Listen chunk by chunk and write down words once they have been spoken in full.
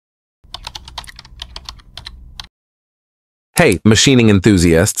Hey, machining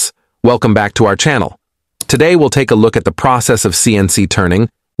enthusiasts, welcome back to our channel. Today we'll take a look at the process of CNC turning,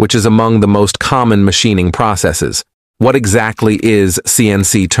 which is among the most common machining processes. What exactly is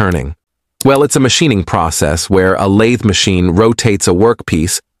CNC turning? Well, it's a machining process where a lathe machine rotates a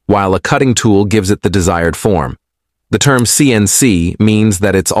workpiece while a cutting tool gives it the desired form. The term CNC means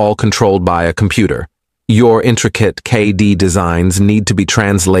that it's all controlled by a computer. Your intricate KD designs need to be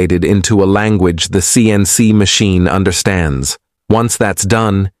translated into a language the CNC machine understands. Once that's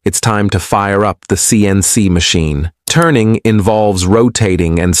done, it's time to fire up the CNC machine. Turning involves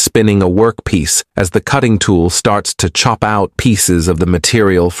rotating and spinning a workpiece as the cutting tool starts to chop out pieces of the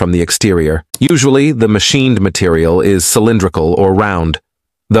material from the exterior. Usually, the machined material is cylindrical or round,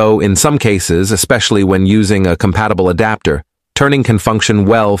 though in some cases, especially when using a compatible adapter, turning can function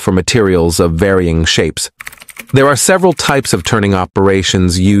well for materials of varying shapes. There are several types of turning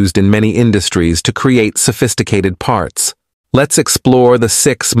operations used in many industries to create sophisticated parts. Let's explore the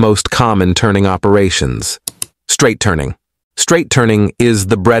 6 most common turning operations. Straight turning. Straight turning is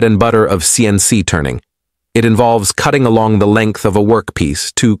the bread and butter of CNC turning. It involves cutting along the length of a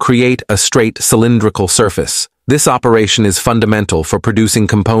workpiece to create a straight cylindrical surface. This operation is fundamental for producing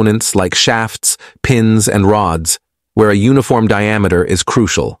components like shafts, pins, and rods, where a uniform diameter is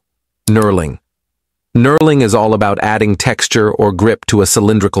crucial. Knurling. Knurling is all about adding texture or grip to a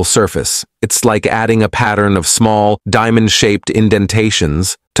cylindrical surface. It's like adding a pattern of small, diamond-shaped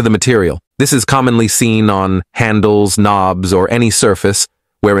indentations to the material. This is commonly seen on handles, knobs, or any surface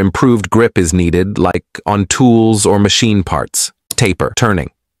where improved grip is needed, like on tools or machine parts. Taper turning.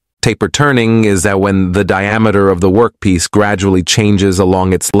 Taper turning is that when the diameter of the workpiece gradually changes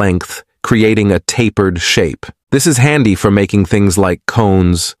along its length, creating a tapered shape. This is handy for making things like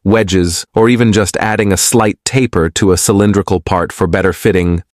cones, wedges, or even just adding a slight taper to a cylindrical part for better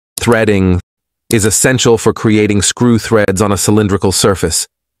fitting. Threading is essential for creating screw threads on a cylindrical surface.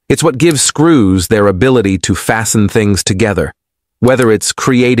 It's what gives screws their ability to fasten things together. Whether it's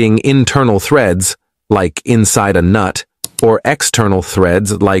creating internal threads, like inside a nut, or external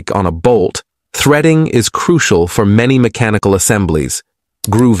threads, like on a bolt, threading is crucial for many mechanical assemblies.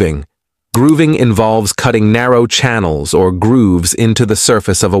 Grooving. Grooving involves cutting narrow channels or grooves into the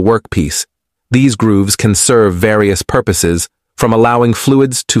surface of a workpiece. These grooves can serve various purposes, from allowing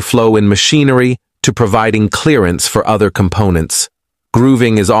fluids to flow in machinery to providing clearance for other components.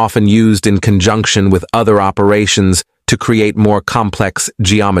 Grooving is often used in conjunction with other operations to create more complex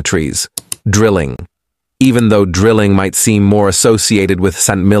geometries. Drilling. Even though drilling might seem more associated with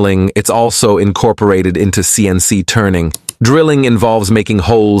CNC milling, it's also incorporated into CNC turning. Drilling involves making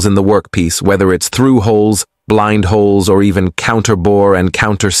holes in the workpiece, whether it's through holes, blind holes, or even counterbore and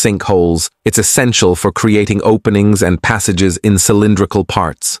countersink holes. It's essential for creating openings and passages in cylindrical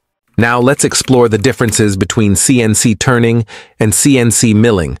parts. Now let's explore the differences between CNC turning and CNC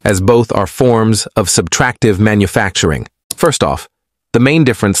milling, as both are forms of subtractive manufacturing. First off, the main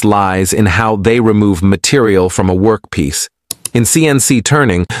difference lies in how they remove material from a workpiece. In CNC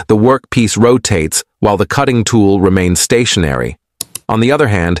turning, the workpiece rotates while the cutting tool remains stationary. On the other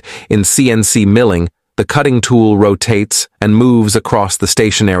hand, in CNC milling, the cutting tool rotates and moves across the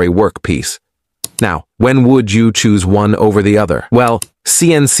stationary workpiece. Now, when would you choose one over the other? Well,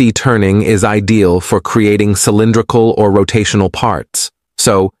 CNC turning is ideal for creating cylindrical or rotational parts.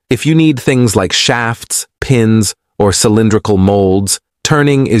 So, if you need things like shafts, pins, or cylindrical molds,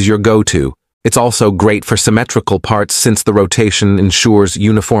 turning is your go-to. It's also great for symmetrical parts since the rotation ensures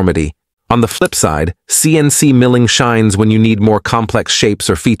uniformity. On the flip side, CNC milling shines when you need more complex shapes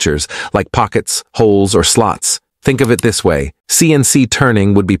or features, like pockets, holes, or slots. Think of it this way: CNC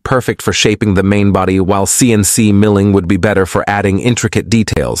turning would be perfect for shaping the main body, while CNC milling would be better for adding intricate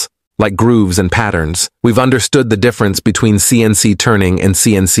details, like grooves and patterns. We've understood the difference between CNC turning and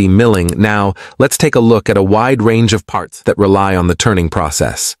CNC milling. Now, let's take a look at a wide range of parts that rely on the turning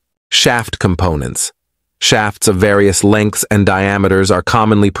process. Shaft components. Shafts of various lengths and diameters are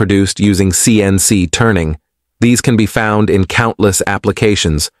commonly produced using CNC turning. These can be found in countless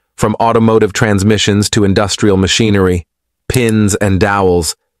applications, from automotive transmissions to industrial machinery. Pins and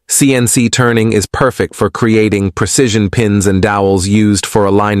dowels. CNC turning is perfect for creating precision pins and dowels used for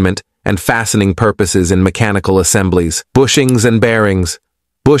alignment and fastening purposes in mechanical assemblies. Bushings and bearings.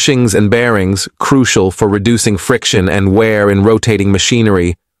 Bushings and bearings, crucial for reducing friction and wear in rotating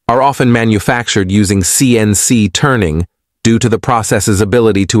machinery, are often manufactured using CNC turning due to the process's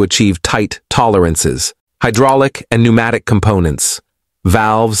ability to achieve tight tolerances. Hydraulic and pneumatic components.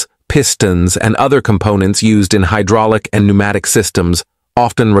 Valves, pistons, and other components used in hydraulic and pneumatic systems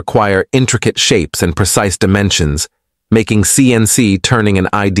often require intricate shapes and precise dimensions, making CNC turning an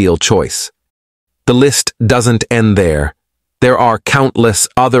ideal choice. The list doesn't end there. There are countless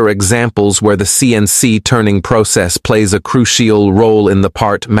other examples where the CNC turning process plays a crucial role in the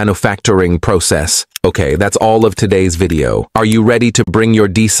part manufacturing process. Okay, that's all of today's video. Are you ready to bring your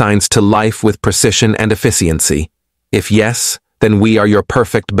designs to life with precision and efficiency? If yes, then we are your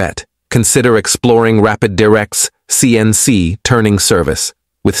perfect bet. Consider exploring RapidDirect's CNC turning service.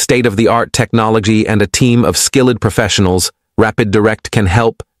 With state-of-the-art technology and a team of skilled professionals, RapidDirect can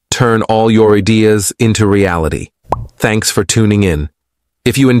help turn all your ideas into reality. Thanks for tuning in.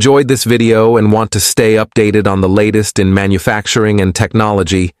 If you enjoyed this video and want to stay updated on the latest in manufacturing and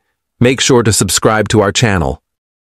technology, make sure to subscribe to our channel.